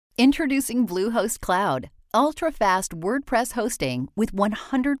Introducing Bluehost Cloud, ultra-fast WordPress hosting with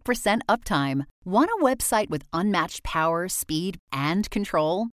 100% uptime. Want a website with unmatched power, speed, and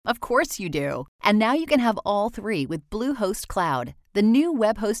control? Of course you do. And now you can have all three with Bluehost Cloud, the new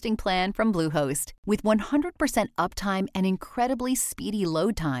web hosting plan from Bluehost. With 100% uptime and incredibly speedy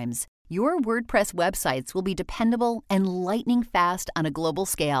load times, your WordPress websites will be dependable and lightning fast on a global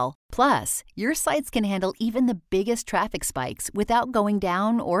scale. Plus, your sites can handle even the biggest traffic spikes without going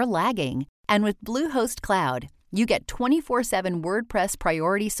down or lagging. And with Bluehost Cloud, you get 24/7 WordPress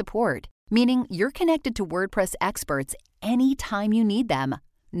priority support, meaning you're connected to WordPress experts anytime you need them.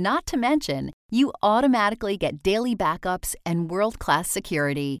 Not to mention, you automatically get daily backups and world-class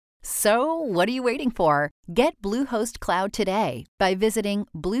security. So, what are you waiting for? Get Bluehost Cloud today by visiting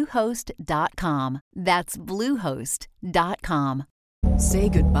Bluehost.com. That's Bluehost.com. Say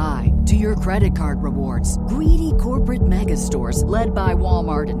goodbye to your credit card rewards. Greedy corporate mega stores, led by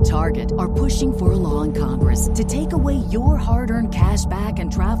Walmart and Target, are pushing for a law in Congress to take away your hard-earned cash back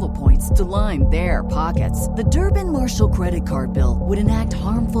and travel points to line their pockets. The Durbin-Marshall credit card bill would enact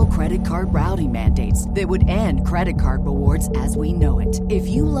harmful credit card routing mandates that would end credit card rewards as we know it. If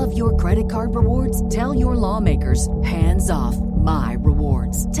you love your credit card rewards, tell your lawmakers, hands off my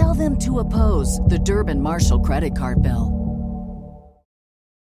rewards. Tell them to oppose the Durbin-Marshall credit card bill.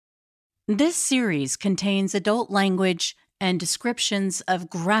 This series contains adult language and descriptions of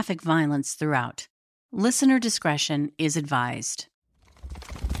graphic violence throughout. Listener discretion is advised.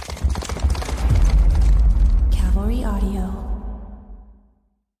 Cavalry Audio.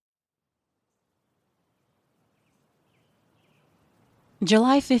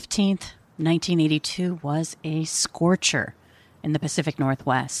 July 15th, 1982 was a scorcher in the Pacific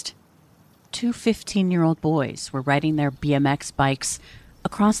Northwest. Two 15-year-old boys were riding their BMX bikes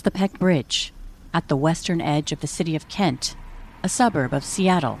across the Peck Bridge at the western edge of the city of Kent, a suburb of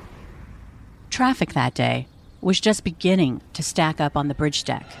Seattle. Traffic that day was just beginning to stack up on the bridge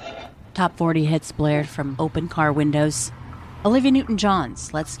deck. Top 40 hits blared from open car windows. Olivia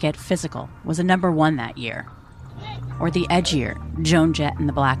Newton-John's Let's Get Physical was a #1 that year. Or the edgier Joan Jett and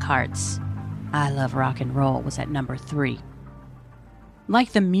the Blackhearts' I Love Rock and Roll was at #3.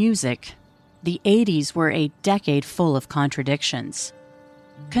 Like the music, the 80s were a decade full of contradictions.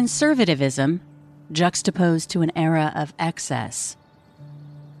 Conservatism juxtaposed to an era of excess.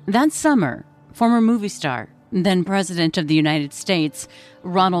 That summer, former movie star, then President of the United States,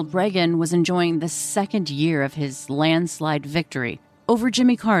 Ronald Reagan was enjoying the second year of his landslide victory over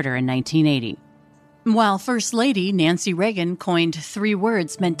Jimmy Carter in 1980. While First Lady Nancy Reagan coined 3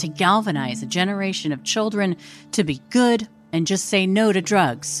 words meant to galvanize a generation of children to be good and just say no to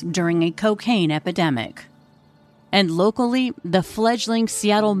drugs during a cocaine epidemic. And locally, the fledgling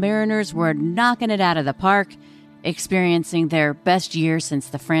Seattle Mariners were knocking it out of the park, experiencing their best year since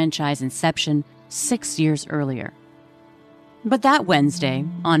the franchise inception 6 years earlier. But that Wednesday,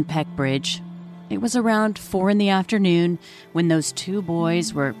 on Peck Bridge, it was around 4 in the afternoon when those two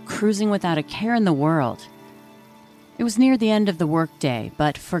boys were cruising without a care in the world. It was near the end of the workday,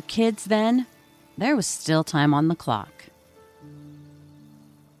 but for kids then, there was still time on the clock.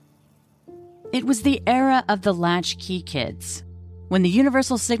 It was the era of the latchkey kids, when the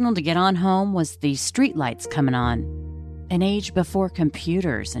universal signal to get on home was the streetlights coming on, an age before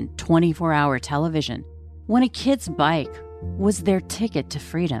computers and 24-hour television, when a kid's bike was their ticket to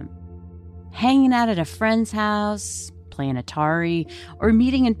freedom. Hanging out at a friend's house, playing Atari, or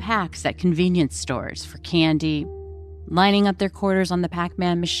meeting in packs at convenience stores for candy, lining up their quarters on the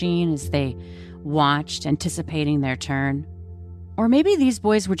Pac-Man machine as they watched, anticipating their turn. Or maybe these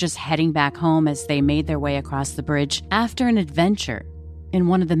boys were just heading back home as they made their way across the bridge after an adventure in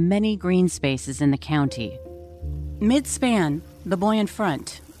one of the many green spaces in the county. Mid-span, the boy in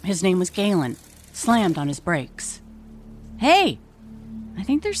front, his name was Galen, slammed on his brakes. "Hey, I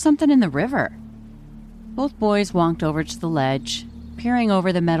think there's something in the river." Both boys walked over to the ledge, peering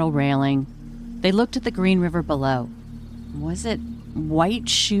over the metal railing. They looked at the green river below. Was it white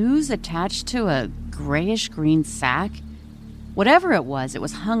shoes attached to a grayish-green sack? Whatever it was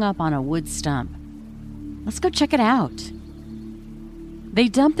hung up on a wood stump. Let's go check it out. They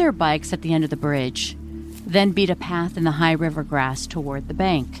dumped their bikes at the end of the bridge, then beat a path in the high river grass toward the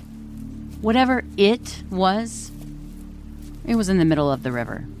bank. Whatever it was in the middle of the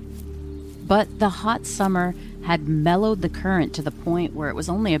river. But the hot summer had mellowed the current to the point where it was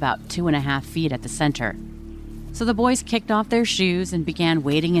only about 2.5 feet at the center. So the boys kicked off their shoes and began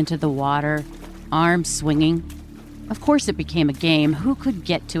wading into the water, arms swinging. Of course it became a game. Who could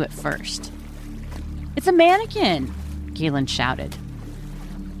get to it first? "It's a mannequin!" Galen shouted.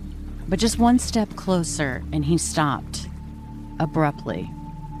 But just one step closer, and he stopped, abruptly.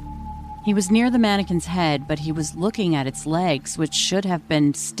 He was near the mannequin's head, but he was looking at its legs, which should have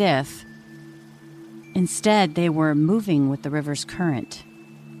been stiff. Instead, they were moving with the river's current.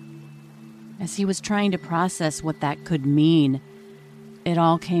 As he was trying to process what that could mean, it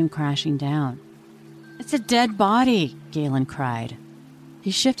all came crashing down. "It's a dead body," Galen cried.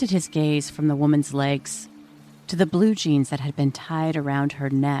 He shifted his gaze from the woman's legs to the blue jeans that had been tied around her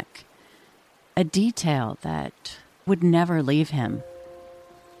neck, a detail that would never leave him.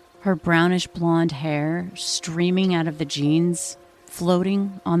 Her brownish blonde hair streaming out of the jeans,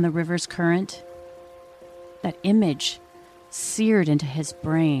 floating on the river's current. That image seared into his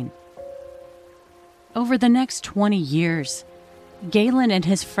brain. Over the next 20 years, Galen and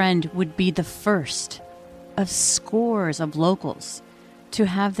his friend would be the first of scores of locals to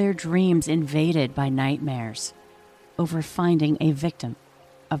have their dreams invaded by nightmares over finding a victim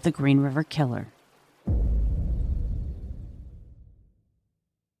of the Green River Killer.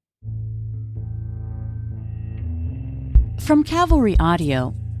 From Cavalry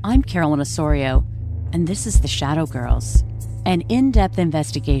Audio, I'm Carolyn Osorio, and this is The Shadow Girls, an in-depth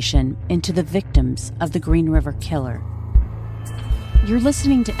investigation into the victims of the Green River Killer. You're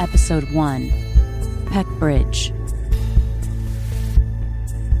listening to Episode 1, Peck Bridge.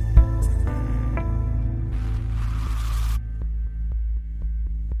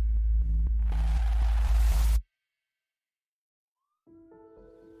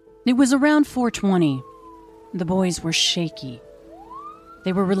 It was around 4:20. The boys were shaky.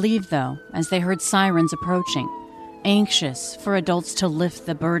 They were relieved, though, as they heard sirens approaching, anxious for adults to lift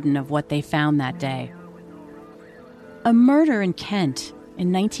the burden of what they found that day. A murder in Kent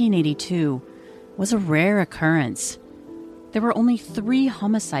in 1982 was a rare occurrence. There were only 3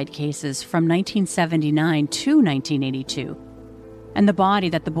 homicide cases from 1979 to 1982, and the body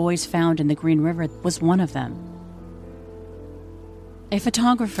that the boys found in the Green River was one of them. A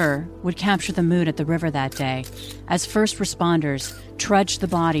photographer would capture the mood at the river that day as first responders trudged the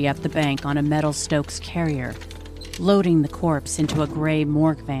body up the bank on a metal Stokes carrier, loading the corpse into a gray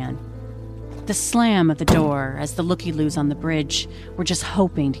morgue van. The slam of the door as the looky-loos on the bridge were just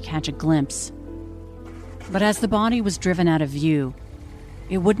hoping to catch a glimpse. But as the body was driven out of view,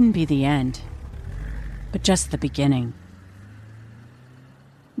 it wouldn't be the end, but just the beginning.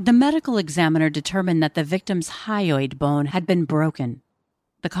 The medical examiner determined that the victim's hyoid bone had been broken.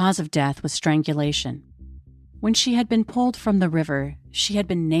 The cause of death was strangulation. When she had been pulled from the river, she had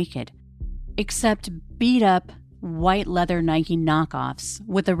been naked, except beat-up white leather Nike knockoffs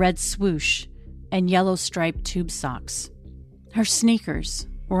with a red swoosh and yellow striped tube socks. Her sneakers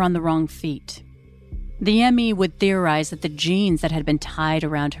were on the wrong feet. The ME would theorize that the jeans that had been tied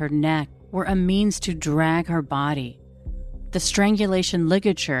around her neck were a means to drag her body. The strangulation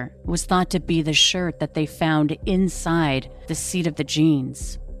ligature was thought to be the shirt that they found inside the seat of the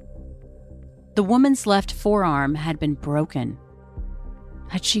jeans. The woman's left forearm had been broken.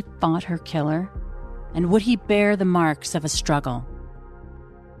 Had she fought her killer? And would he bear the marks of a struggle?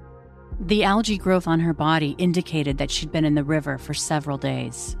 The algae growth on her body indicated that she'd been in the river for several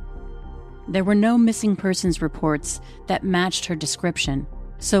days. There were no missing persons reports that matched her description,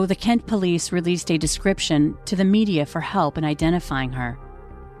 so the Kent police released a description to the media for help in identifying her.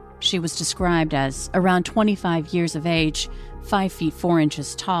 She was described as around 25 years of age, 5 feet 4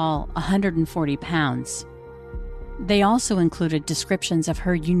 inches tall, 140 pounds. They also included descriptions of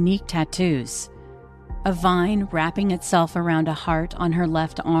her unique tattoos: a vine wrapping itself around a heart on her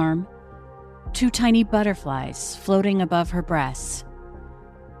left arm, 2 tiny butterflies floating above her breasts,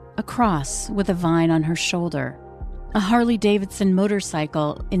 a cross with a vine on her shoulder, a Harley-Davidson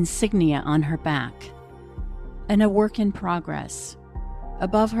motorcycle insignia on her back, and a work in progress.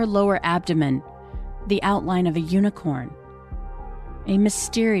 Above her lower abdomen, the outline of a unicorn, a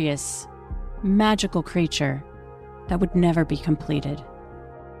mysterious, magical creature that would never be completed.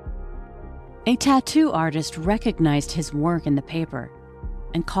 A tattoo artist recognized his work in the paper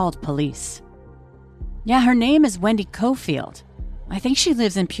and called police. "Yeah, her name is Wendy Cofield. I think she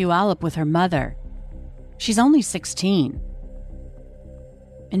lives in Puyallup with her mother. She's only 16.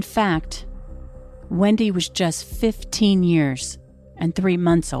 In fact, Wendy was just 15 years and 3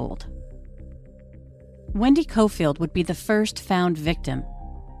 months old. Wendy Cofield would be the first found victim.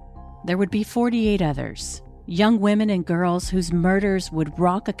 There would be 48 others, young women and girls whose murders would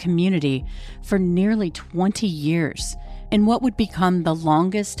rock a community for nearly 20 years in what would become the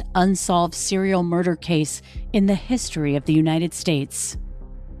longest unsolved serial murder case in the history of the United States.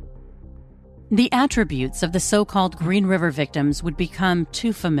 The attributes of the so-called Green River victims would become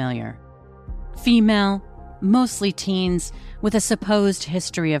too familiar. Female, mostly teens, with a supposed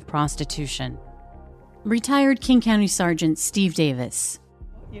history of prostitution. Retired King County Sergeant Steve Davis.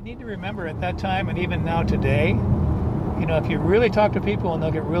 You need to remember at that time and even now today, if you really talk to people and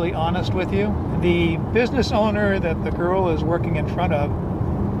they'll get really honest with you, the business owner that the girl is working in front of,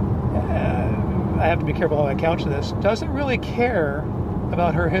 I have to be careful how I couch this, doesn't really care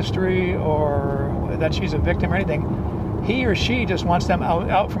about her history or that she's a victim or anything. He or she just wants them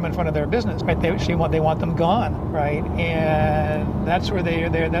out from in front of their business, right? They want them gone, right? And that's where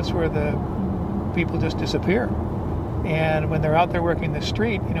that's where the people just disappear. And when they're out there working the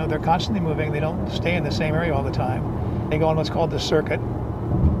street, they're constantly moving. They don't stay in the same area all the time. They go on what's called the circuit.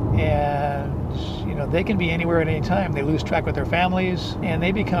 And, they can be anywhere at any time. They lose track with their families and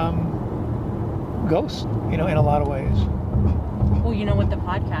they become ghosts, in a lot of ways. Well, you know what the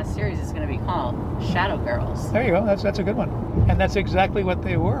podcast series is going to be called? Shadow Girls. There you go. That's a good one. And that's exactly what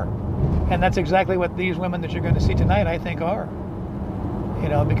they were. And that's exactly what these women that you're going to see tonight, I think, are.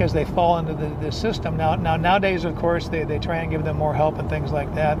 Because they fall into the system. Nowadays, of course, they try and give them more help and things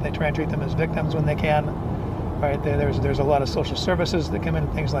like that. They try and treat them as victims when they can. Right? There's a lot of social services that come in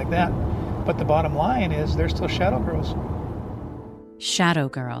and things like that. But the bottom line is they're still shadow girls. Shadow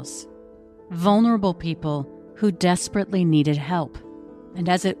girls. Vulnerable people who desperately needed help. And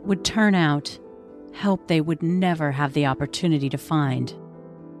as it would turn out, help they would never have the opportunity to find.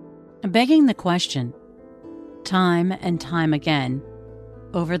 Begging the question, time and time again,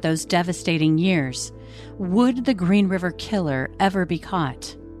 over those devastating years, would the Green River Killer ever be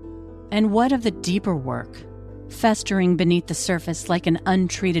caught? And what of the deeper work, festering beneath the surface like an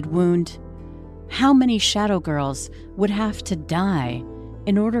untreated wound? How many shadow girls would have to die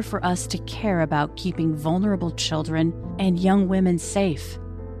in order for us to care about keeping vulnerable children and young women safe?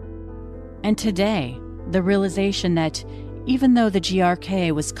 And today, the realization that even though the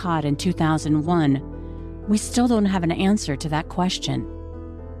GRK was caught in 2001, we still don't have an answer to that question.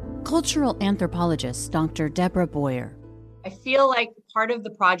 Cultural anthropologist Dr. Deborah Boyer. I feel like part of the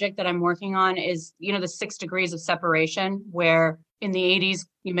project that I'm working on is, the 6 degrees of separation, where in the 80s,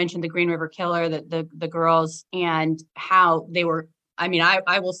 you mentioned the Green River Killer, the girls, and how they were,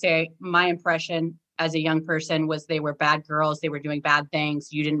 I will say my impression as a young person was they were bad girls. They were doing bad things.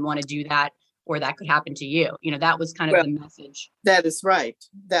 You didn't want to do that, or that could happen to you. That was kind of the message. That is right.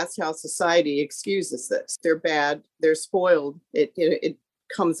 That's how society excuses this. They're bad. They're spoiled. It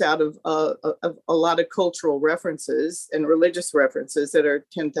comes out of a lot of cultural references and religious references that are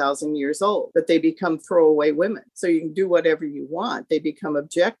 10,000 years old, but they become throwaway women. So you can do whatever you want. They become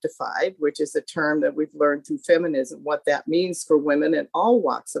objectified, which is a term that we've learned through feminism, what that means for women in all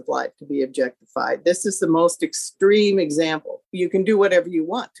walks of life to be objectified. This is the most extreme example. You can do whatever you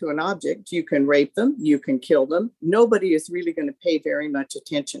want to an object. You can rape them. You can kill them. Nobody is really going to pay very much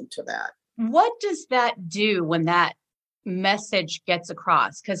attention to that. What does that do when that message gets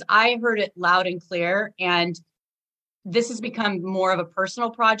across? Because I heard it loud and clear, and this has become more of a personal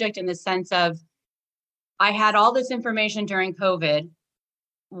project in the sense of I had all this information during COVID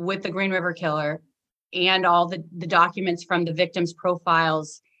with the Green River Killer and all the documents from the victims'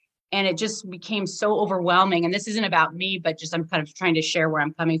 profiles, and it just became so overwhelming. And this isn't about me, but just I'm kind of trying to share where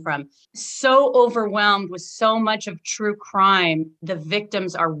I'm coming from. So overwhelmed with so much of true crime. The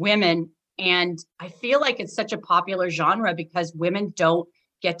victims are women. And I feel like it's such a popular genre because women don't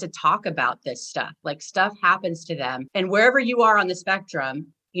get to talk about this stuff. Like, stuff happens to them. And wherever you are on the spectrum,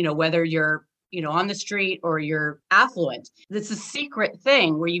 whether you're, on the street or you're affluent, it's a secret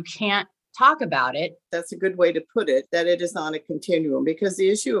thing where you can't talk about it. That's a good way to put it, that it is on a continuum, because the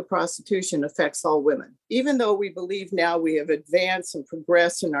issue of prostitution affects all women. Even though we believe now we have advanced and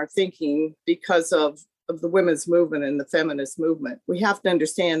progressed in our thinking because of the women's movement and the feminist movement, we have to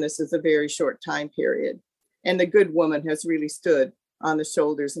understand this is a very short time period. And the good woman has really stood on the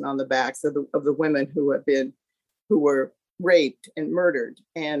shoulders and on the backs of the women who were raped and murdered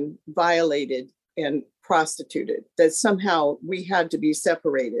and violated and prostituted, that somehow we had to be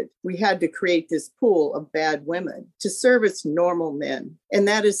separated. We had to create this pool of bad women to service normal men. And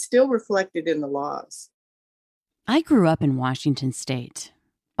that is still reflected in the laws. I grew up in Washington State,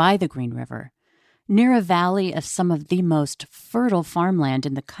 by the Green River, near a valley of some of the most fertile farmland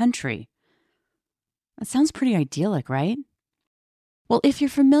in the country. That sounds pretty idyllic, right? Well, if you're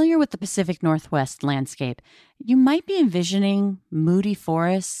familiar with the Pacific Northwest landscape, you might be envisioning moody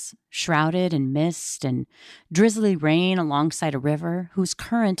forests shrouded in mist and drizzly rain alongside a river whose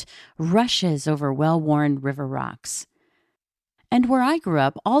current rushes over well-worn river rocks. And where I grew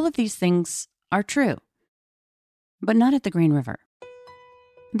up, all of these things are true, but not at the Green River.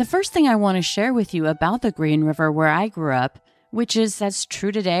 The first thing I want to share with you about the Green River where I grew up, which is as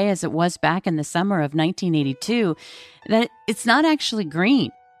true today as it was back in the summer of 1982, that it's not actually green.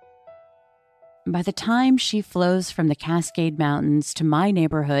 By the time she flows from the Cascade Mountains to my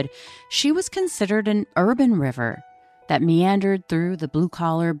neighborhood, she was considered an urban river that meandered through the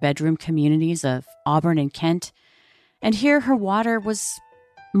blue-collar bedroom communities of Auburn and Kent. And here her water was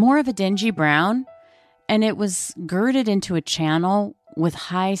more of a dingy brown, and it was girded into a channel with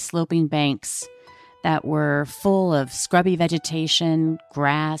high sloping banks that were full of scrubby vegetation,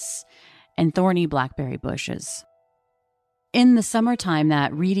 grass, and thorny blackberry bushes. In the summertime,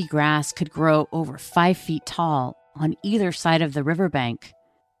 that reedy grass could grow over 5 feet tall on either side of the riverbank.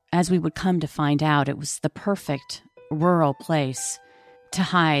 As we would come to find out, it was the perfect rural place to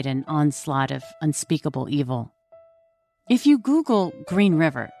hide an onslaught of unspeakable evil. If you Google Green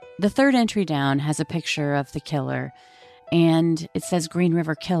River, the third entry down has a picture of the killer, and it says Green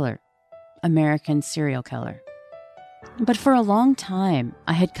River Killer, American serial killer. But for a long time,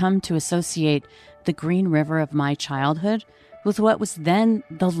 I had come to associate the Green River of my childhood with what was then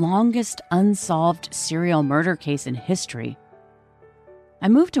the longest unsolved serial murder case in history. I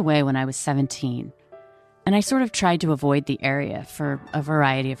moved away when I was 17, and I sort of tried to avoid the area for a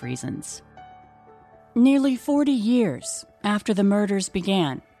variety of reasons. Nearly 40 years after the murders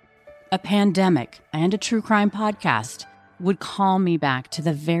began, a pandemic and a true crime podcast would call me back to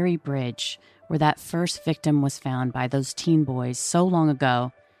the very bridge where that first victim was found by those teen boys so long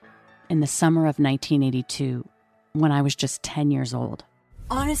ago in the summer of 1982, when I was just 10 years old.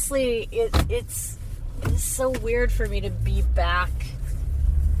 Honestly, it's so weird for me to be back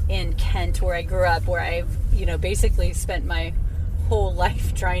in Kent, where I grew up, where I've, basically spent my whole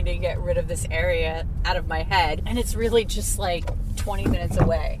life trying to get rid of this area out of my head. And it's really just like 20 minutes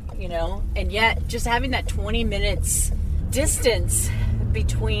away, And yet, just having that 20 minutes distance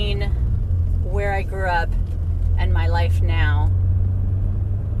between where I grew up and my life now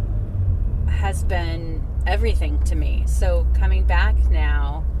has been everything to me. So coming back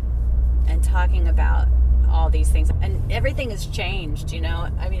now and talking about all these things, and everything has changed,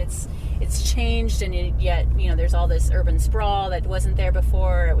 I mean, it's changed, and yet, there's all this urban sprawl that wasn't there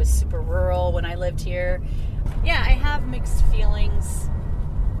before. It was super rural when I lived here. Yeah, I have mixed feelings.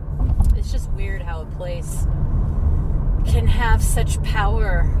 It's just weird how a place can have such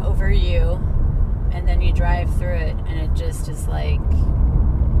power over you, and then you drive through it, and it just is like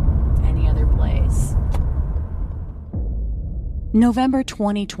any other place. November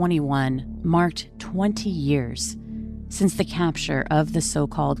 2021 marked 20 years since the capture of the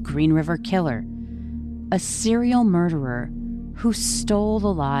so-called Green River Killer, a serial murderer who stole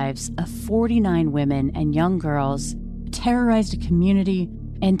the lives of 49 women and young girls, terrorized a community,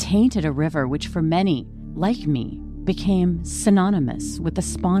 and tainted a river which for many, like me, became synonymous with the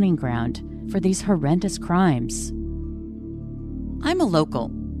spawning ground for these horrendous crimes. I'm a local,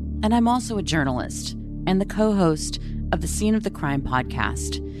 and I'm also a journalist and the co-host of the Scene of the Crime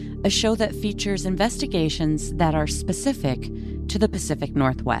podcast, a show that features investigations that are specific to the Pacific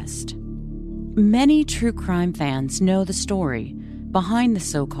Northwest. Many true crime fans know the story behind the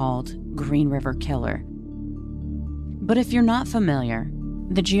so-called Green River Killer. But if you're not familiar,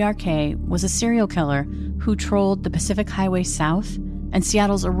 the GRK was a serial killer who trolled the Pacific Highway South and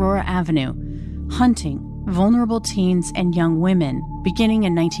Seattle's Aurora Avenue, hunting vulnerable teens and young women beginning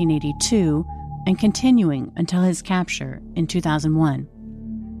in 1982 and continuing until his capture in 2001.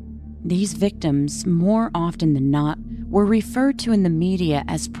 These victims, more often than not, were referred to in the media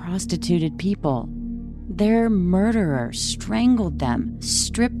as prostituted people. Their murderer strangled them,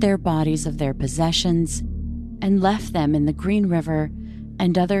 stripped their bodies of their possessions, and left them in the Green River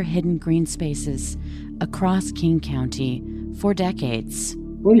and other hidden green spaces across King County for decades.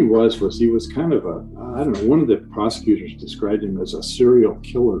 What he was kind of one of the prosecutors described him as a serial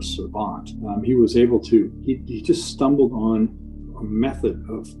killer savant. He was able to, he just stumbled on a method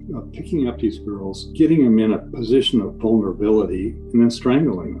of picking up these girls, getting them in a position of vulnerability, and then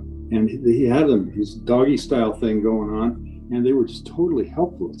strangling them. And he had them, his doggy style thing going on, and they were just totally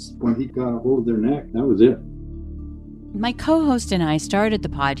helpless. When he got a hold of their neck, that was it. My co-host and I started the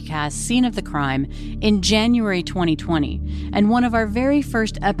podcast Scene of the Crime in January 2020, and one of our very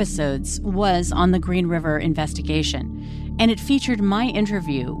first episodes was on the Green River investigation, and it featured my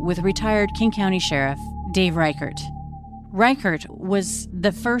interview with retired King County Sheriff Dave Reichert. Reichert was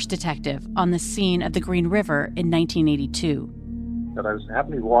the first detective on the scene of the Green River in 1982. That I was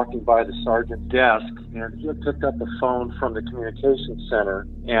happening to be walking by the sergeant's desk, and he had picked up a phone from the communications center,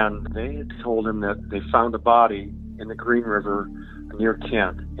 and they had told him that they found a body in the Green River near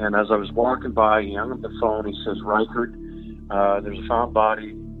Kent. And as I was walking by, he hung up the phone. He says, "Reichert, there's a found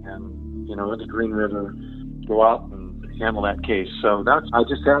body, and in the Green River. Go out and handle that case." So I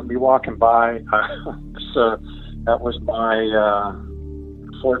just happened to be walking by. That was my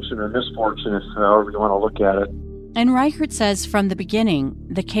fortune or misfortune, if however you want to look at it. And Reichert says from the beginning,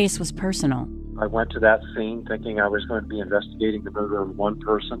 the case was personal. I went to that scene thinking I was going to be investigating the murder of one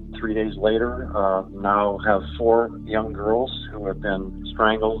person. 3 days later, now have 4 young girls who have been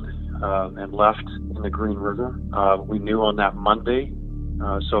strangled and left in the Green River. We knew on that Monday.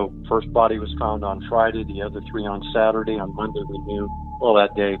 So first body was found on Friday, the other 3 on Saturday. On Monday we knew, well,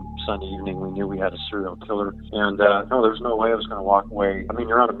 that day, Sunday evening, we knew we had a serial killer. And no, there was no way I was going to walk away. I mean,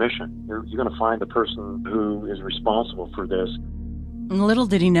 you're on a mission. You're going to find the person who is responsible for this. Little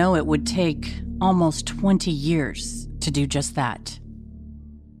did he know it would take almost 20 years to do just that.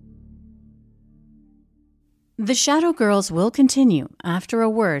 The Shadow Girls will continue after a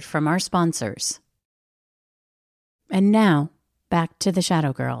word from our sponsors. And now, back to the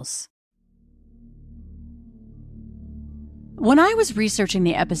Shadow Girls. When I was researching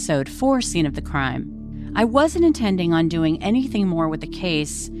the episode for Scene of the Crime, I wasn't intending on doing anything more with the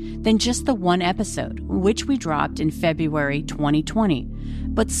case than just the one episode, which we dropped in February 2020.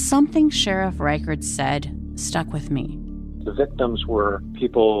 But something Sheriff Reichert said stuck with me. The victims were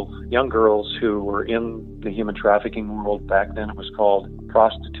people, young girls who were in the human trafficking world. Back then it was called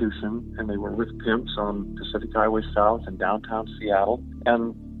prostitution, and they were with pimps on Pacific Highway South in downtown Seattle.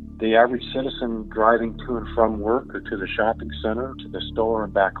 And the average citizen driving to and from work or to the shopping center, to the store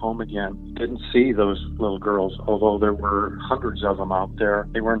and back home again, didn't see those little girls, although there were hundreds of them out there.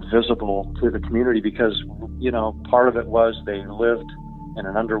 They weren't visible to the community because, part of it was they lived in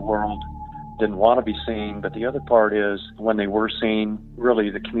an underworld, didn't want to be seen, but the other part is when they were seen,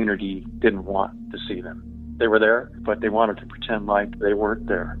 really the community didn't want to see them. They were there, but they wanted to pretend like they weren't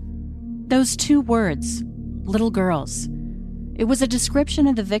there. Those 2 words, little girls. It was a description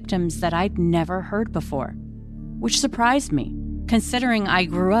of the victims that I'd never heard before, which surprised me, considering I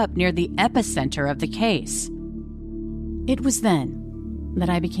grew up near the epicenter of the case. It was then that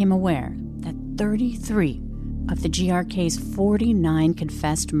I became aware that 33 of the GRK's 49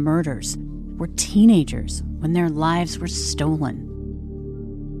 confessed murders were teenagers when their lives were stolen.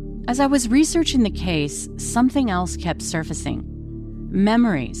 As I was researching the case, something else kept surfacing.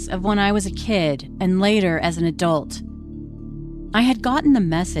 Memories of when I was a kid and later as an adult. I had gotten the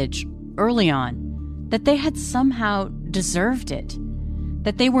message early on that they had somehow deserved it,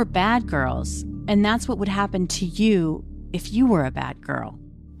 that they were bad girls, and that's what would happen to you if you were a bad girl.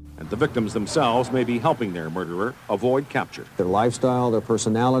 And the victims themselves may be helping their murderer avoid capture. Their lifestyle, their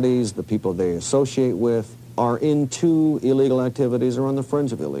personalities, the people they associate with are into illegal activities or on the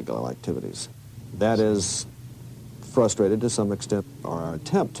fringe of illegal activities. That is frustrated to some extent our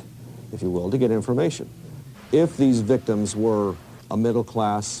attempt, if you will, to get information. If these victims were a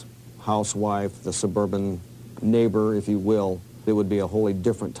middle-class housewife, the suburban neighbor, if you will, it would be a wholly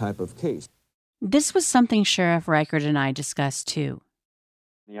different type of case. This was something Sheriff Reichert and I discussed too.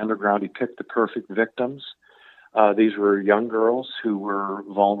 In the underground, he picked the perfect victims. These were young girls who were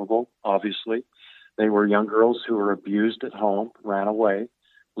vulnerable, obviously. They were young girls who were abused at home, ran away,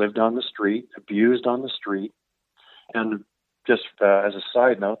 lived on the street, abused on the street. And just as a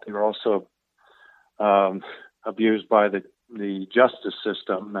side note, they were also abused by the justice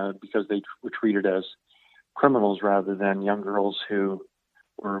system because they were treated as criminals rather than young girls who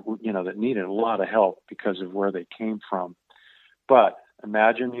were, that needed a lot of help because of where they came from. But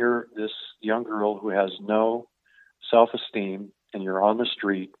imagine you're this young girl who has no self-esteem and you're on the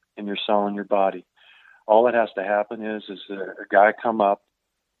street and you're selling your body. All that has to happen is a guy come up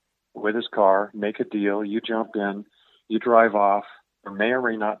with his car, make a deal, you jump in, you drive off. There may or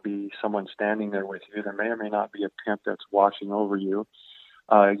may not be someone standing there with you. There may or may not be a pimp that's watching over you.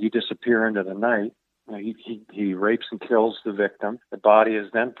 You disappear into the night. He rapes and kills the victim. The body is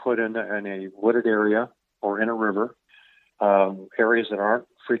then put in a wooded area or in a river, areas that aren't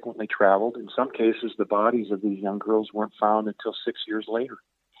frequently traveled. In some cases, the bodies of these young girls weren't found until 6 years later.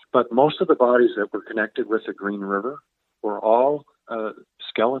 But most of the bodies that were connected with the Green River were all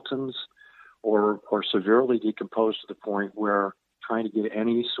skeletons or severely decomposed to the point where trying to get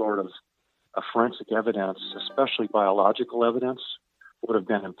any sort of forensic evidence, especially biological evidence, would have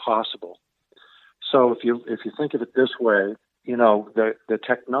been impossible. So if you think of it this way, the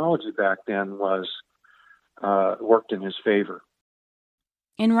technology back then was worked in his favor.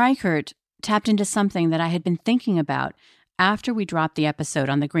 And Reichert tapped into something that I had been thinking about after we dropped the episode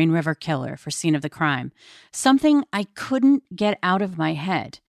on the Green River Killer for Scene of the Crime, something I couldn't get out of my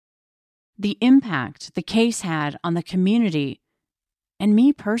head. The impact the case had on the community and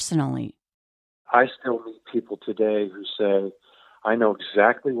me personally. I still meet people today who say, I know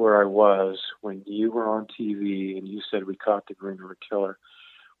exactly where I was when you were on TV and you said we caught the Green River Killer,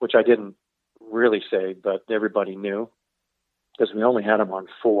 which I didn't really say, but everybody knew. because we only had him on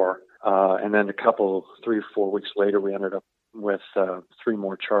 4. And then 3 or 4 weeks later, we ended up with 3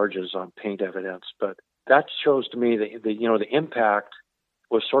 more charges on paint evidence. But that shows to me the impact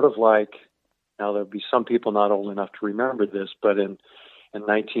was sort of like, now there'll be some people not old enough to remember this, but in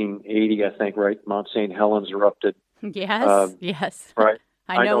 1980, I think, right, Mount St. Helens erupted. Yes, yes. Right.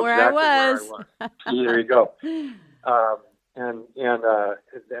 I know where exactly I was. Where I was. There you go. And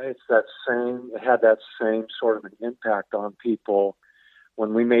it's that same. It had that same sort of an impact on people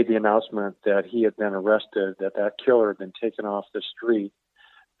when we made the announcement that he had been arrested, that killer had been taken off the street.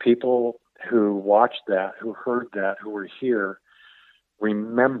 People who watched that, who heard that, who were here,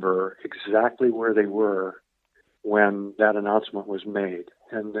 remember exactly where they were when that announcement was made,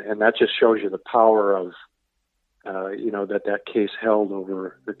 and that just shows you the power of that case held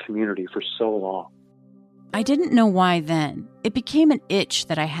over the community for so long. I didn't know why then. It became an itch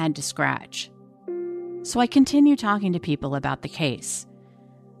that I had to scratch. So I continued talking to people about the case,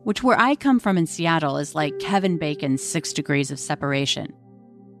 which where I come from in Seattle is like Kevin Bacon's 6 degrees of separation.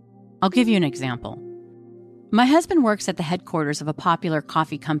 I'll give you an example. My husband works at the headquarters of a popular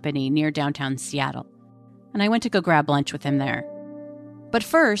coffee company near downtown Seattle, and I went to go grab lunch with him there. But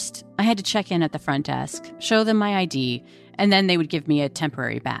first, I had to check in at the front desk, show them my ID, and then they would give me a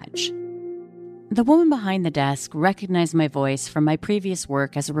temporary badge. The woman behind the desk recognized my voice from my previous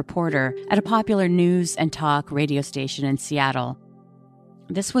work as a reporter at a popular news and talk radio station in Seattle.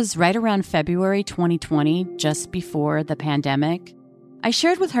 This was right around February 2020, just before the pandemic. I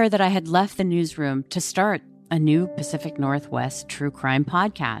shared with her that I had left the newsroom to start a new Pacific Northwest true crime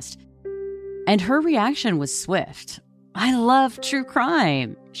podcast. And her reaction was swift. "I love true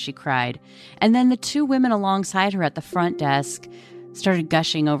crime," she cried. And then the 2 women alongside her at the front desk started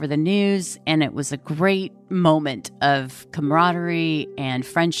gushing over the news, and it was a great moment of camaraderie and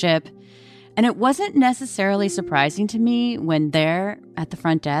friendship. And it wasn't necessarily surprising to me when there at the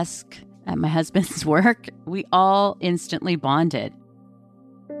front desk at my husband's work, we all instantly bonded.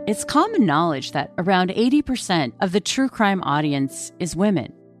 It's common knowledge that around 80% of the true crime audience is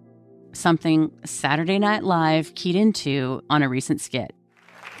women, something Saturday Night Live keyed into on a recent skit.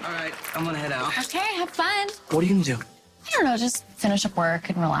 All right, I'm gonna head out. Okay, have fun. What are you gonna do? I don't know, just finish up work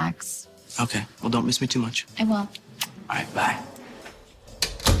and relax. Okay, well, don't miss me too much. I will. All right, bye.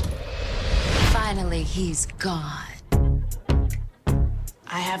 Finally, he's gone.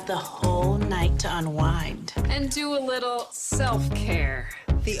 I have the whole night to unwind. And do a little self-care.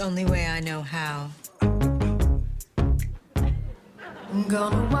 The only way I know how. I'm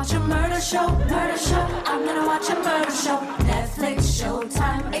gonna watch a murder show, murder show. I'm gonna watch a murder show. Netflix,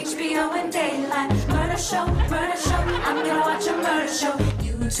 Showtime, HBO, and Daylight. Murder show, murder show. I'm gonna watch a murder show.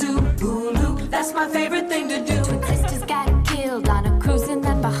 YouTube, Hulu, that's my favorite thing to do. Twin sisters got killed on a cruise in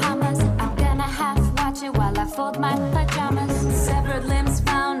the Bahamas. I'm gonna half watch it while I fold my pajamas. Severed limbs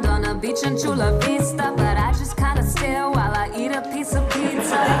found on a beach in Chula Vista, but I just kinda stare while I eat a piece of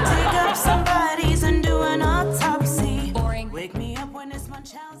pizza. They dig up some bodies and do an autopsy. Boring. Wake me up when it's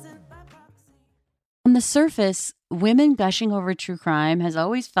Munchausen by proxy. On the surface, women gushing over true crime has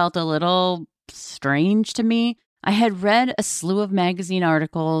always felt a little strange to me. I had read a slew of magazine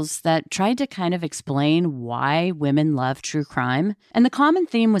articles that tried to kind of explain why women love true crime. And the common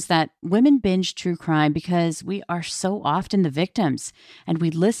theme was that women binge true crime because we are so often the victims. And we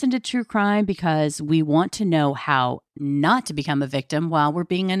listen to true crime because we want to know how not to become a victim while we're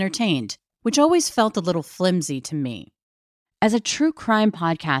being entertained, which always felt a little flimsy to me. As a true crime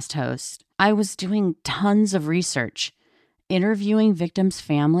podcast host, I was doing tons of research, interviewing victims'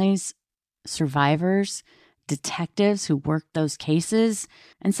 families, survivors, detectives who worked those cases,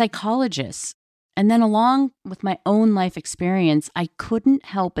 and psychologists. And then along with my own life experience, I couldn't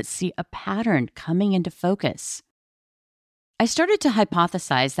help but see a pattern coming into focus. I started to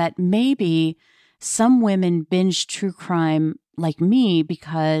hypothesize that maybe some women binge true crime like me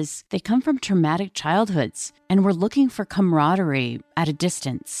because they come from traumatic childhoods and were looking for camaraderie at a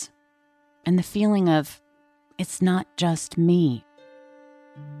distance and the feeling of, it's not just me.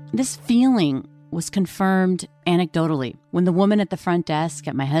 This feeling was confirmed anecdotally when the woman at the front desk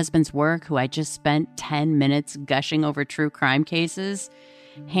at my husband's work, who I just spent 10 minutes gushing over true crime cases,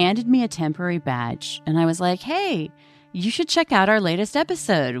 handed me a temporary badge. And I was like, hey, you should check out our latest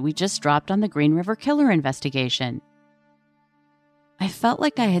episode. We just dropped on the Green River Killer investigation. I felt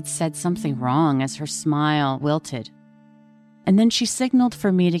like I had said something wrong as her smile wilted. And then she signaled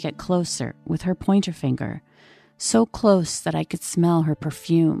for me to get closer with her pointer finger, so close that I could smell her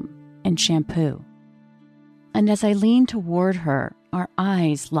perfume and shampoo. And as I leaned toward her, our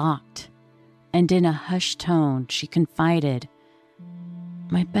eyes locked, and in a hushed tone, she confided,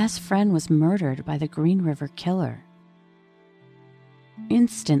 my best friend was murdered by the Green River Killer.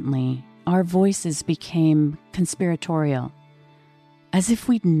 Instantly, our voices became conspiratorial, as if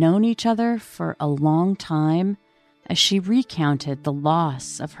we'd known each other for a long time, as she recounted the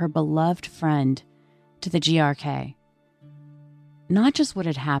loss of her beloved friend to the GRK. Not just what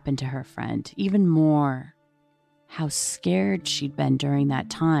had happened to her friend, even more, how scared she'd been during that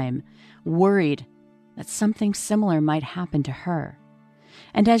time, worried that something similar might happen to her.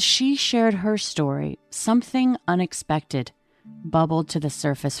 And as she shared her story, something unexpected bubbled to the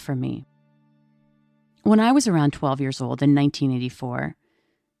surface for me. When I was around 12 years old in 1984,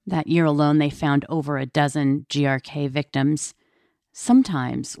 that year alone they found over a dozen GRK victims.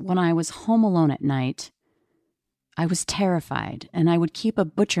 Sometimes when I was home alone at night, I was terrified, and I would keep a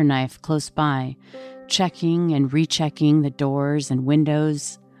butcher knife close by, checking and rechecking the doors and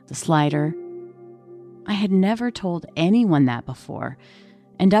windows, the slider. I had never told anyone that before,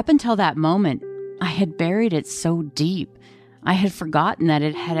 and up until that moment, I had buried it so deep, I had forgotten that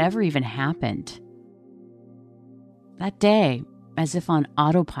it had ever even happened. That day, as if on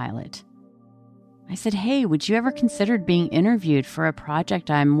autopilot, I said, "Hey, would you ever consider being interviewed for a project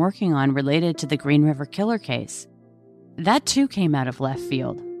I'm working on related to the Green River Killer case?" That too came out of left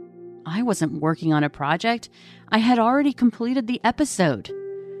field. I wasn't working on a project. I had already completed the episode.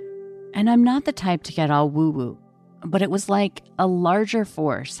 And I'm not the type to get all woo-woo, but it was like a larger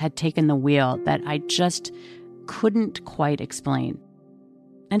force had taken the wheel that I just couldn't quite explain.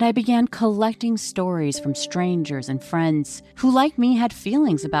 And I began collecting stories from strangers and friends who, like me, had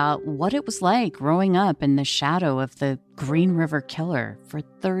feelings about what it was like growing up in the shadow of the Green River Killer for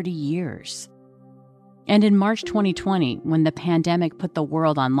 30 years. And in March 2020, when the pandemic put the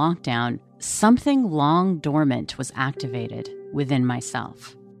world on lockdown, something long dormant was activated within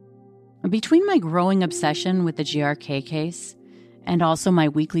myself. Between my growing obsession with the GRK case and also my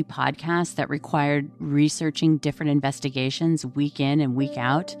weekly podcast that required researching different investigations week in and week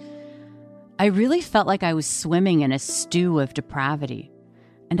out, I really felt like I was swimming in a stew of depravity.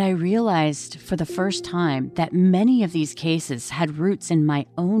 And I realized for the first time that many of these cases had roots in my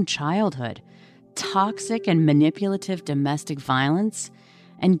own childhood, toxic and manipulative domestic violence,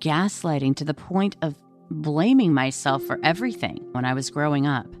 and gaslighting to the point of blaming myself for everything when I was growing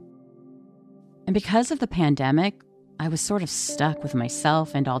up. And because of the pandemic, I was sort of stuck with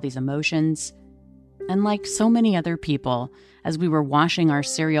myself and all these emotions. And like so many other people, as we were washing our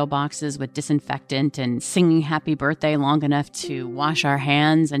cereal boxes with disinfectant and singing happy birthday long enough to wash our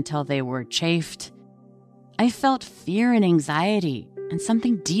hands until they were chafed, I felt fear and anxiety, and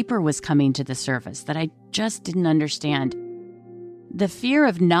something deeper was coming to the surface that I just didn't understand. The fear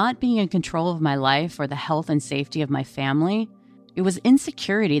of not being in control of my life or the health and safety of my family. It was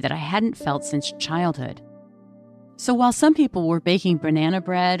insecurity that I hadn't felt since childhood. So while some people were baking banana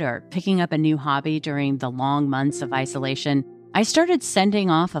bread or picking up a new hobby during the long months of isolation, I started sending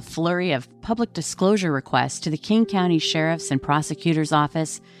off a flurry of public disclosure requests to the King County Sheriff's and Prosecutor's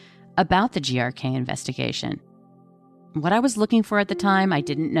Office about the GRK investigation. What I was looking for at the time, I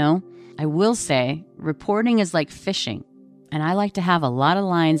didn't know. I will say, reporting is like fishing, and I like to have a lot of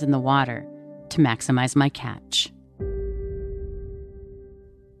lines in the water to maximize my catch.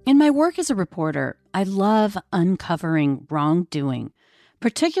 In my work as a reporter, I love uncovering wrongdoing,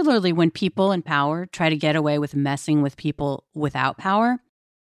 particularly when people in power try to get away with messing with people without power.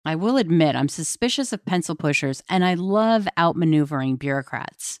 I will admit I'm suspicious of pencil pushers, and I love outmaneuvering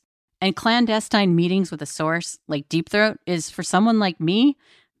bureaucrats. And clandestine meetings with a source, like Deep Throat, is, for someone like me,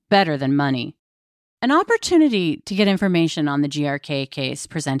 better than money. An opportunity to get information on the GRK case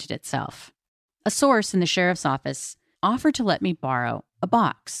presented itself. A source in the sheriff's office offered to let me borrow a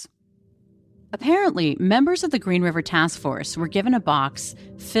box. Apparently, members of the Green River Task Force were given a box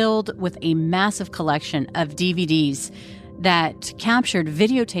filled with a massive collection of DVDs that captured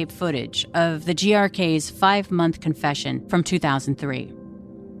videotape footage of the GRK's 5-month confession from 2003.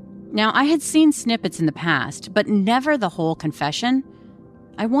 Now, I had seen snippets in the past, but never the whole confession.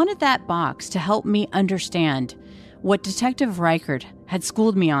 I wanted that box to help me understand what Detective Reichert had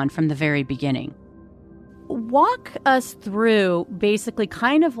schooled me on from the very beginning. Walk us through basically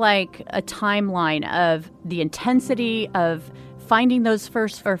kind of like a timeline of the intensity of finding those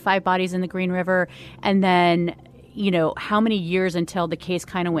first 5 bodies in the Green River, and then, how many years until the case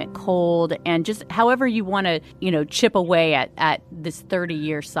kind of went cold, and just however you want to, chip away at this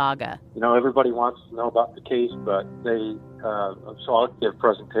 30-year saga. Everybody wants to know about the case, but so I'll give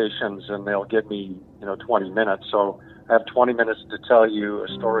presentations and they'll give me, 20 minutes. So I have 20 minutes to tell you a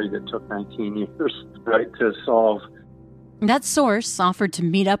story that took 19 years, right, to solve. That source offered to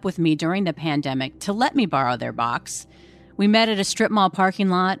meet up with me during the pandemic to let me borrow their box. We met at a strip mall parking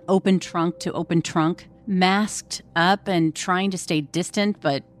lot, open trunk to open trunk. masked up and trying to stay distant,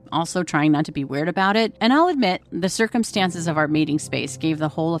 but also trying not to be weird about it. And I'll admit, the circumstances of our meeting space gave the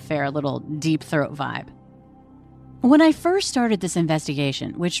whole affair a little deep throat vibe. When I first started this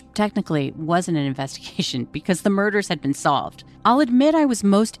investigation, which technically wasn't an investigation because the murders had been solved, I'll admit I was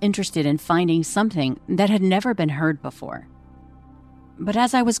most interested in finding something that had never been heard before. But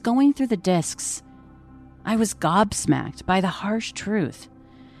as I was going through the discs, I was gobsmacked by the harsh truth.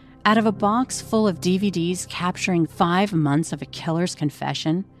 Out of a box full of DVDs capturing 5 months of a killer's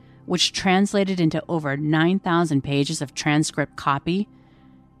confession, which translated into over 9,000 pages of transcript copy,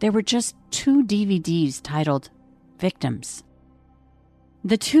 there were just 2 DVDs titled Victims.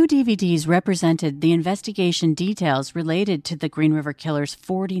 The 2 DVDs represented the investigation details related to the Green River Killer's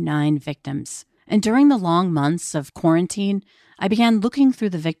 49 victims. And during the long months of quarantine, I began looking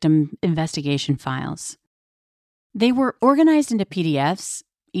through the victim investigation files. They were organized into PDFs.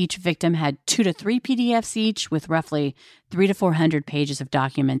 Each victim had 2 to 3 PDFs each, with roughly 300 to 400 pages of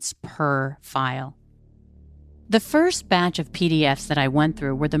documents per file. The first batch of PDFs that I went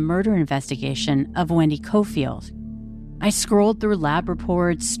through were the murder investigation of Wendy Cofield. I scrolled through lab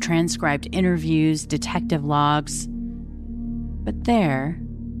reports, transcribed interviews, detective logs. But there,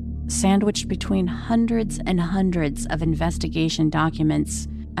 sandwiched between hundreds and hundreds of investigation documents,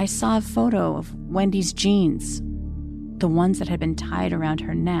 I saw a photo of Wendy's jeans, the ones that had been tied around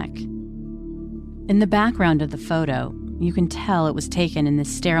her neck. In the background of the photo, you can tell it was taken in the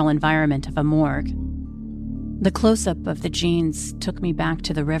sterile environment of a morgue. The close-up of the jeans took me back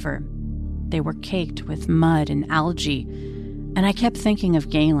to the river. They were caked with mud and algae, and I kept thinking of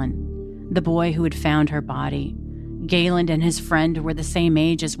Galen, the boy who had found her body. Galen and his friend were the same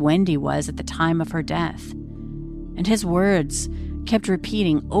age as Wendy was at the time of her death. And his words kept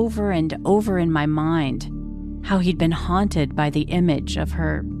repeating over and over in my mind how he'd been haunted by the image of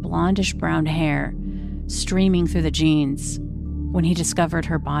her blondish-brown hair streaming through the jeans when he discovered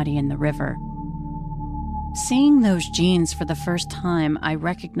her body in the river. Seeing those jeans for the first time, I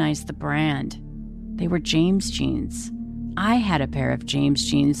recognized the brand. They were James jeans. I had a pair of James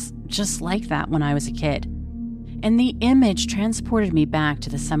jeans just like that when I was a kid. And the image transported me back to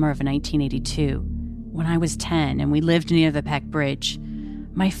the summer of 1982, when I was 10 and we lived near the Peck Bridge.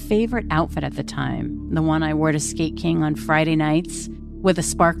 My favorite outfit at the time, the one I wore to Skate King on Friday nights, with a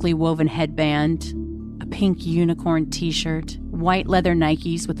sparkly woven headband, a pink unicorn t-shirt, white leather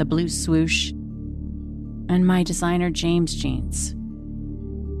Nikes with a blue swoosh, and my designer James jeans.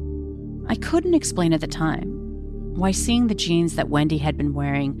 I couldn't explain at the time why seeing the jeans that Wendy had been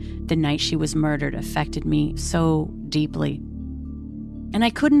wearing the night she was murdered affected me so deeply. And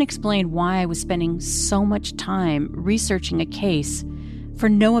I couldn't explain why I was spending so much time researching a case for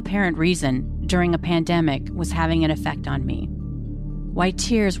no apparent reason during a pandemic was having an effect on me. Why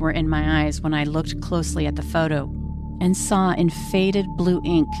tears were in my eyes when I looked closely at the photo and saw in faded blue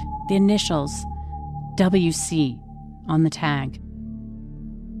ink the initials WC on the tag.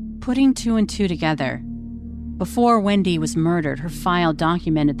 Putting 2 and 2 together, before Wendy was murdered, her file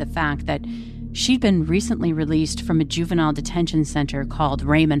documented the fact that she'd been recently released from a juvenile detention center called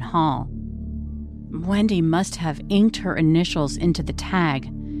Raymond Hall. Wendy must have inked her initials into the tag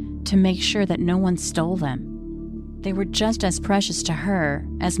to make sure that no one stole them. They were just as precious to her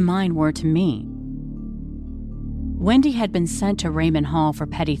as mine were to me. Wendy had been sent to Raymond Hall for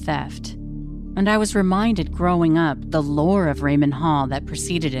petty theft, and I was reminded growing up the lore of Raymond Hall that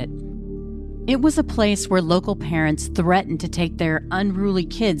preceded it. It was a place where local parents threatened to take their unruly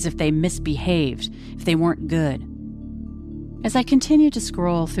kids if they misbehaved, if they weren't good. As I continued to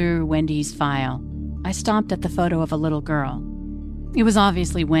scroll through Wendy's file, I stopped at the photo of a little girl. It was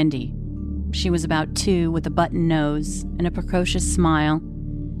obviously Wendy. She was about 2 with a button nose and a precocious smile.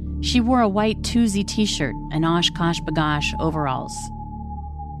 She wore a white Toozy t-shirt and Oshkosh Bagosh overalls.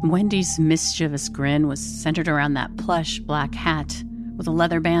 Wendy's mischievous grin was centered around that plush black hat with a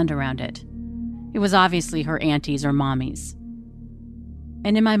leather band around it. It was obviously her auntie's or mommy's.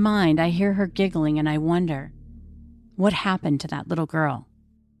 And in my mind, I hear her giggling and I wonder, what happened to that little girl?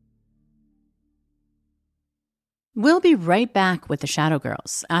 We'll be right back with the Shadow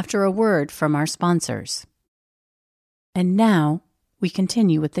Girls after a word from our sponsors. And now, we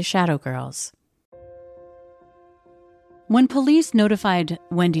continue with the Shadow Girls. When police notified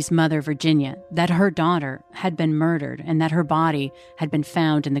Wendy's mother, Virginia, that her daughter had been murdered and that her body had been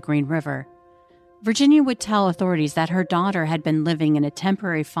found in the Green River, Virginia would tell authorities that her daughter had been living in a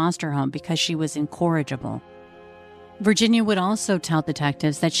temporary foster home because she was incorrigible. Virginia would also tell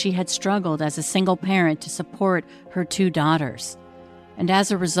detectives that she had struggled as a single parent to support her 2 daughters, and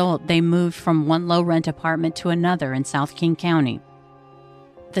as a result, they moved from one low-rent apartment to another in South King County.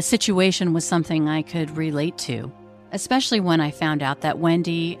 The situation was something I could relate to, especially when I found out that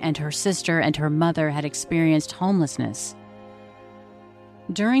Wendy and her sister and her mother had experienced homelessness.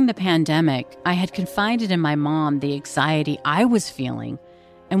 During the pandemic, I had confided in my mom the anxiety I was feeling,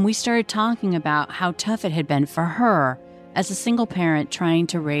 and we started talking about how tough it had been for her as a single parent trying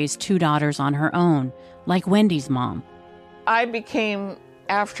to raise 2 daughters on her own, like Wendy's mom.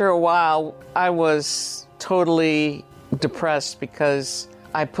 After a while, I was totally depressed because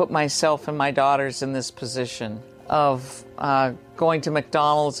I put myself and my daughters in this position of going to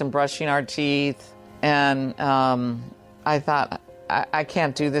McDonald's and brushing our teeth. And I thought, I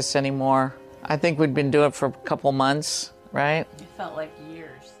can't do this anymore. I think we'd been doing it for a couple months, right? It felt like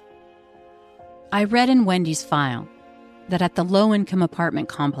years. I read in Wendy's file that at the low-income apartment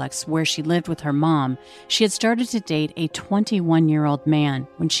complex where she lived with her mom, she had started to date a 21-year-old man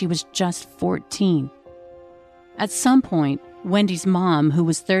when she was just 14. At some point, Wendy's mom, who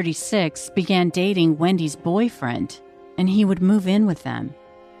was 36, began dating Wendy's boyfriend, and he would move in with them.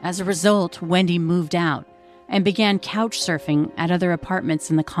 As a result, Wendy moved out and began couch surfing at other apartments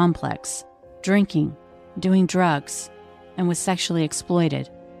in the complex, drinking, doing drugs, and was sexually exploited.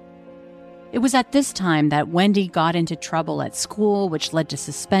 It was at this time that Wendy got into trouble at school, which led to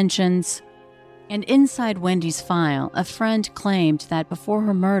suspensions. And inside Wendy's file, a friend claimed that before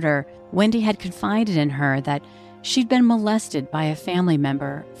her murder, Wendy had confided in her that she'd been molested by a family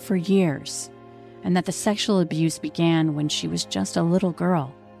member for years, and that the sexual abuse began when she was just a little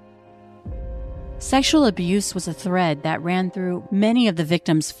girl. Sexual abuse was a thread that ran through many of the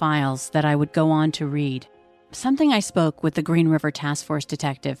victims' files that I would go on to read. Something I spoke with the Green River Task Force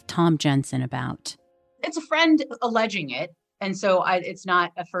detective, Tom Jensen, about. It's a friend alleging it. And so it's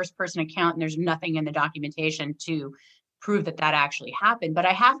not a first-person account, and there's nothing in the documentation to prove that that actually happened. But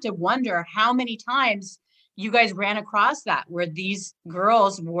I have to wonder how many times you guys ran across that, where these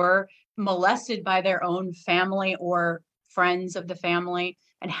girls were molested by their own family or friends of the family.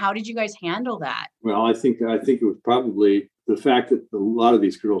 And how did you guys handle that? Well, I think it was probably the fact that a lot of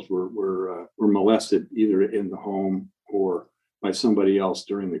these girls were molested either in the home or by somebody else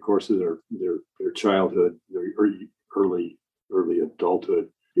during the course of their childhood, their early adulthood,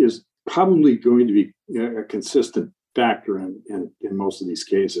 is probably going to be a consistent factor in most of these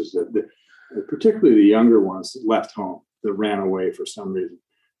cases. That particularly the younger ones that left home, that ran away for some reason.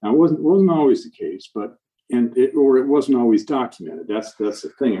 Now, it wasn't always the case, but it wasn't always documented. That's the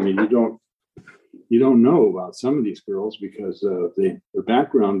thing. I mean, you don't know about some of these girls because their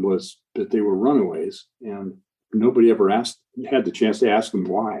background was that they were runaways, and nobody ever had the chance to ask them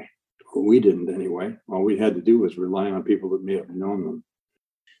why. Or we didn't anyway. All we had to do was rely on people that may have known them.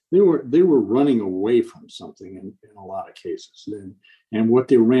 They were running away from something in a lot of cases, and what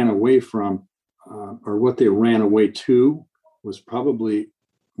they ran away from or what they ran away to was probably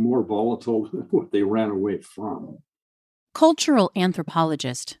more volatile than what they ran away from. Cultural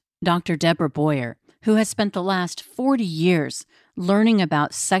anthropologist Dr. Deborah Boyer, who has spent the last 40 years learning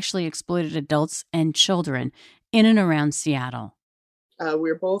about sexually exploited adults and children in and around Seattle.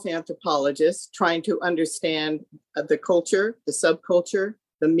 We're both anthropologists trying to understand the culture, the subculture,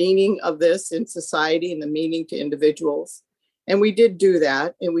 the meaning of this in society and the meaning to individuals. And we did do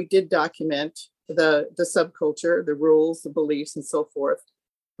that, and we did document the subculture, the rules, the beliefs, and so forth.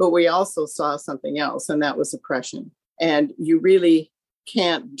 But we also saw something else, and that was oppression. And you really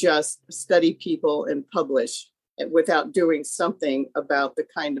can't just study people and publish without doing something about the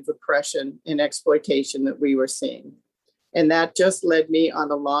kind of oppression and exploitation that we were seeing. And that just led me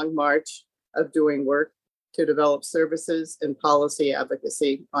on a long march of doing work to develop services and policy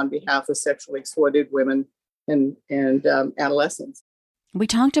advocacy on behalf of sexually exploited women and adolescents. We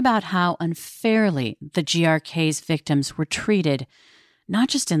talked about how unfairly the GRK's victims were treated, not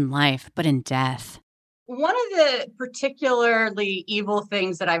just in life, but in death. One of the particularly evil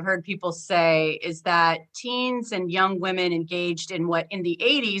things that I've heard people say is that teens and young women engaged in what in the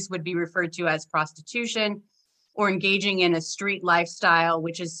 80s would be referred to as prostitution or engaging in a street lifestyle,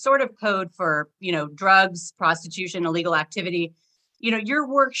 which is sort of code for, drugs, prostitution, illegal activity. Your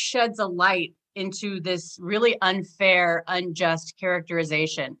work sheds a light into this really unfair, unjust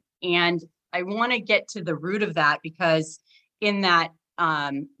characterization. And I want to get to the root of that because in that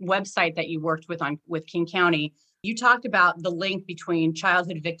website that you worked with King County, you talked about the link between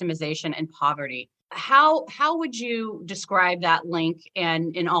childhood victimization and poverty. How would you describe that link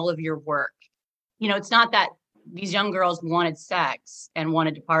in all of your work? It's not that these young girls wanted sex and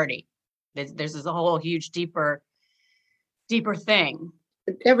wanted to party. There's a whole huge, deeper thing.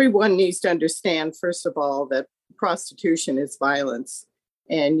 Everyone needs to understand, first of all, that prostitution is violence.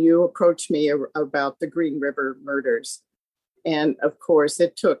 And you approached me about the Green River murders. And of course,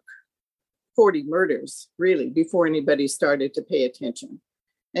 it took 40 murders, really, before anybody started to pay attention.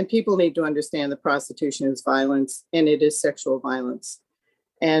 And people need to understand that prostitution is violence, and it is sexual violence.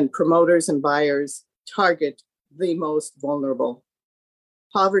 And promoters and buyers target the most vulnerable.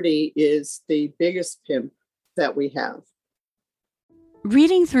 Poverty is the biggest pimp that we have.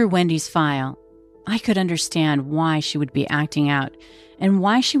 Reading through Wendy's file, I could understand why she would be acting out and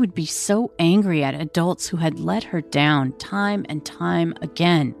why she would be so angry at adults who had let her down time and time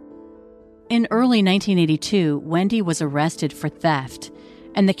again. In early 1982, Wendy was arrested for theft,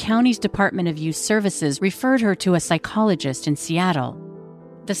 and the county's Department of Youth Services referred her to a psychologist in Seattle.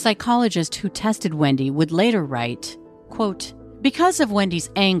 The psychologist who tested Wendy would later write, quote, "Because of Wendy's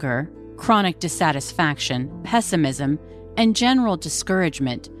anger, chronic dissatisfaction, pessimism, and general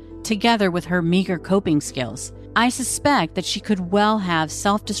discouragement, together with her meager coping skills, I suspect that she could well have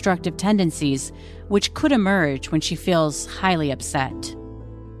self-destructive tendencies which could emerge when she feels highly upset."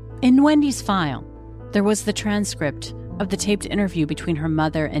 In Wendy's file, there was the transcript of the taped interview between her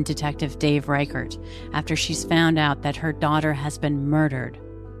mother and Detective Dave Reichert after she's found out that her daughter has been murdered.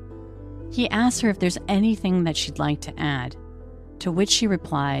 He asks her if there's anything that she'd like to add, to which she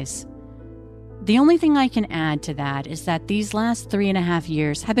replies, "The only thing I can add to that is that these last 3.5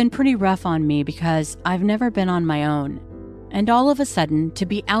 years have been pretty rough on me because I've never been on my own. And all of a sudden, to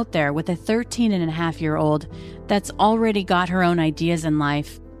be out there with a 13-and-a-half-year-old that's already got her own ideas in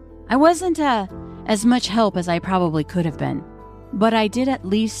life, I wasn't as much help as I probably could have been. But I did at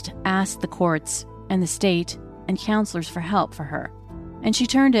least ask the courts and the state and counselors for help for her, and she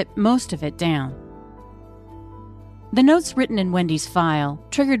turned most of it down." The notes written in Wendy's file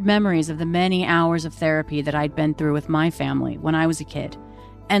triggered memories of the many hours of therapy that I'd been through with my family when I was a kid,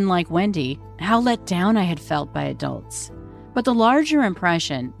 and like Wendy, how let down I had felt by adults. But the larger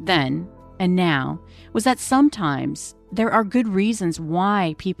impression then and now was that sometimes there are good reasons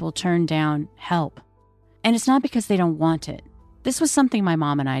why people turn down help. And it's not because they don't want it. This was something my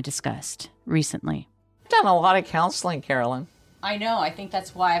mom and I discussed recently. I've done a lot of counseling, Carolyn. I know. I think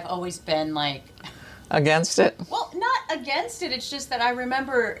that's why I've always been like... Against it? Well, not against it. It's just that I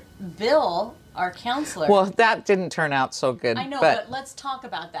remember Bill, our counselor... Well, that didn't turn out so good. I know, but let's talk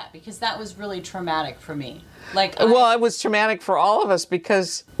about that because that was really traumatic for me. It was traumatic for all of us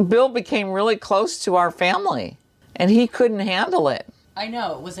because Bill became really close to our family. And he couldn't handle it. I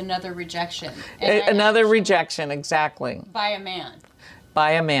know. It was another rejection. Another rejection, exactly. By a man.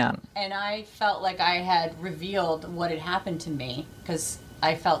 By a man. And I felt like I had revealed what had happened to me because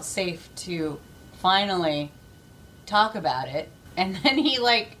I felt safe to finally talk about it. And then he,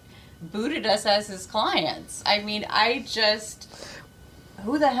 booted us as his clients. I mean,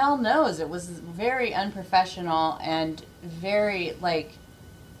 who the hell knows? It was very unprofessional and very,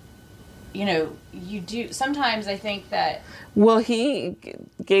 you do, sometimes I think that... Well, he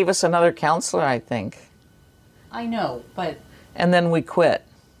gave us another counselor, I think. I know, but... And then we quit.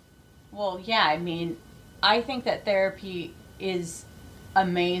 Well, yeah, I mean, I think that therapy is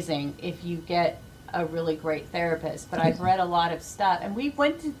amazing if you get a really great therapist, but I've read a lot of stuff, and we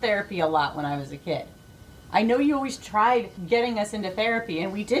went to therapy a lot when I was a kid. I know you always tried getting us into therapy,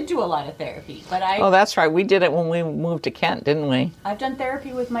 and we did do a lot of therapy, but Oh, that's right. We did it when we moved to Kent, didn't we? I've done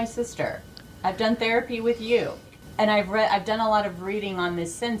therapy with my sister. I've done therapy with you. And I've done a lot of reading on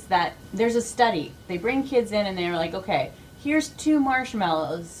this since that there's a study. They bring kids in and they're like, okay, here's 2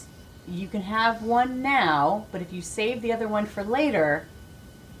 marshmallows. You can have one now, but if you save the other one for later,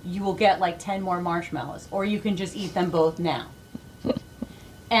 you will get 10 more marshmallows. Or you can just eat them both now.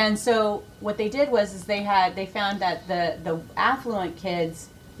 And so what they did was they found that the affluent kids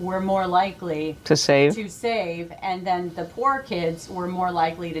were more likely to save, and then the poor kids were more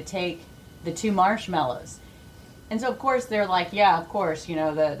likely to take the 2 marshmallows. And so of course they're like, yeah, of course,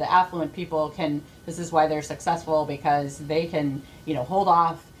 the affluent people can, this is why they're successful because they can, hold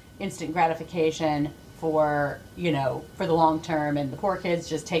off instant gratification for the long term, and the poor kids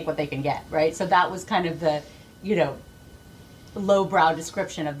just take what they can get, right? So that was kind of the, lowbrow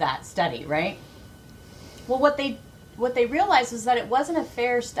description of that study, right? Well, what they realized was that it wasn't a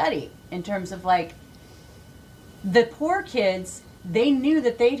fair study in terms of the poor kids, they knew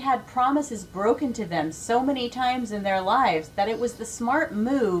that they'd had promises broken to them so many times in their lives that it was the smart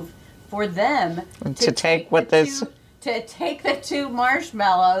move for them to take the 2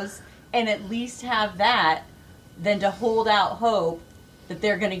 marshmallows and at least have that than to hold out hope that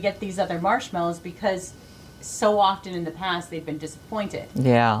they're going to get these other marshmallows because so often in the past they've been disappointed.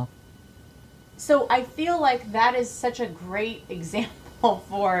 Yeah. So I feel like that is such a great example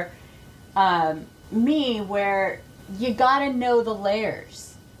for me where you got to know the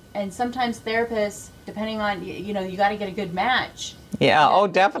layers. And sometimes therapists, depending on, you got to get a good match. Yeah,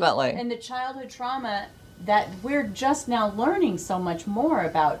 definitely. And the childhood trauma, that we're just now learning so much more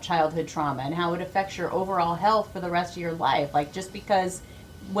about childhood trauma and how it affects your overall health for the rest of your life. Like, just because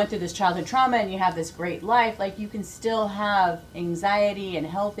you went through this childhood trauma and you have this great life, like, you can still have anxiety and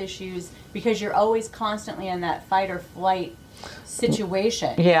health issues because you're always constantly in that fight or flight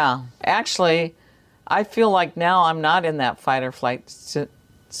situation. Yeah. Actually, I feel like now I'm not in that fight or flight.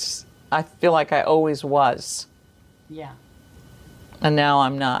 I feel like I always was. Yeah. And now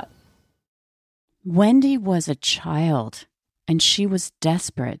I'm not. Wendy was a child, and she was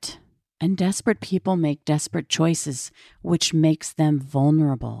desperate. And desperate people make desperate choices, which makes them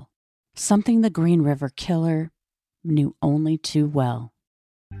vulnerable. Something the Green River Killer knew only too well.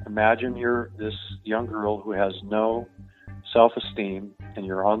 Imagine you're this young girl who has no self-esteem, and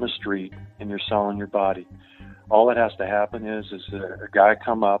you're on the street, and you're selling your body. All that has to happen is a guy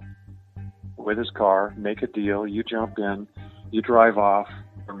come up with his car, make a deal, you jump in, you drive off.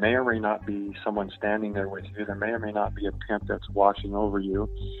 There may or may not be someone standing there with you. There may or may not be a pimp that's watching over you.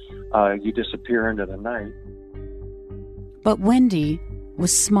 You disappear into the night. But Wendy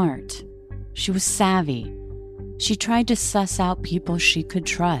was smart. She was savvy. She tried to suss out people she could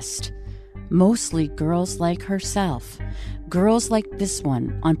trust. Mostly girls like herself. Girls like this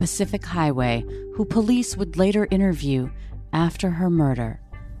one on Pacific Highway, who police would later interview after her murder.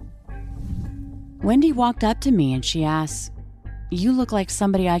 Wendy walked up to me and she asked, "You look like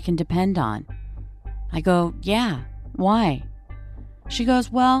somebody I can depend on." I go, "Yeah, why?" She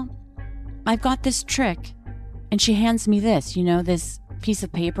goes, "Well, I've got this trick." And she hands me this, this piece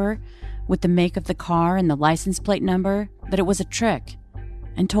of paper with the make of the car and the license plate number, that it was a trick,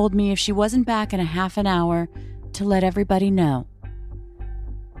 and told me if she wasn't back in a half an hour to let everybody know.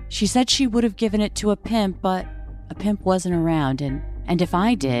 She said she would have given it to a pimp, but a pimp wasn't around, and if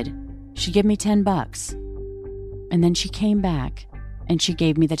I did, she'd give me $10. And then she came back, and she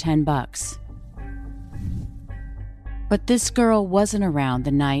gave me the $10. But this girl wasn't around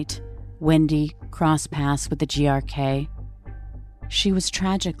the night Wendy crossed paths with the GRK. She was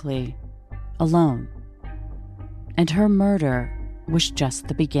tragically alone. And her murder was just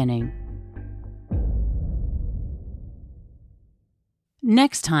the beginning.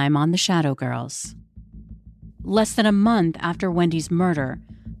 Next time on The Shadow Girls. Less than a month after Wendy's murder,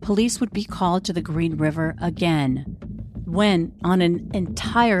 police would be called to the Green River again. When, on an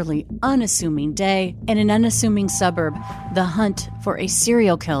entirely unassuming day in an unassuming suburb, the hunt for a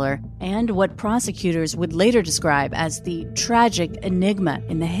serial killer and what prosecutors would later describe as the tragic enigma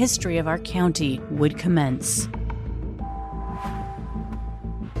in the history of our county would commence.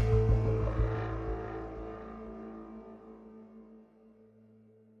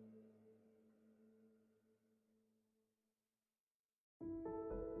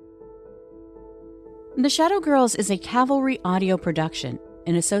 The Shadow Girls is a Cavalry audio production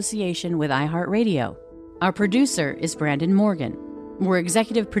in association with iHeartRadio. Our producer is Brandon Morgan. We're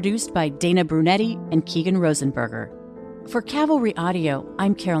executive produced by Dana Brunetti and Keegan Rosenberger. For Cavalry Audio,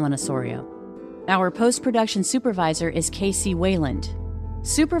 I'm Carolyn Osorio. Our post-production supervisor is Casey Wayland.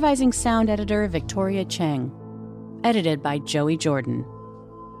 Supervising sound editor Victoria Cheng. Edited by Joey Jordan.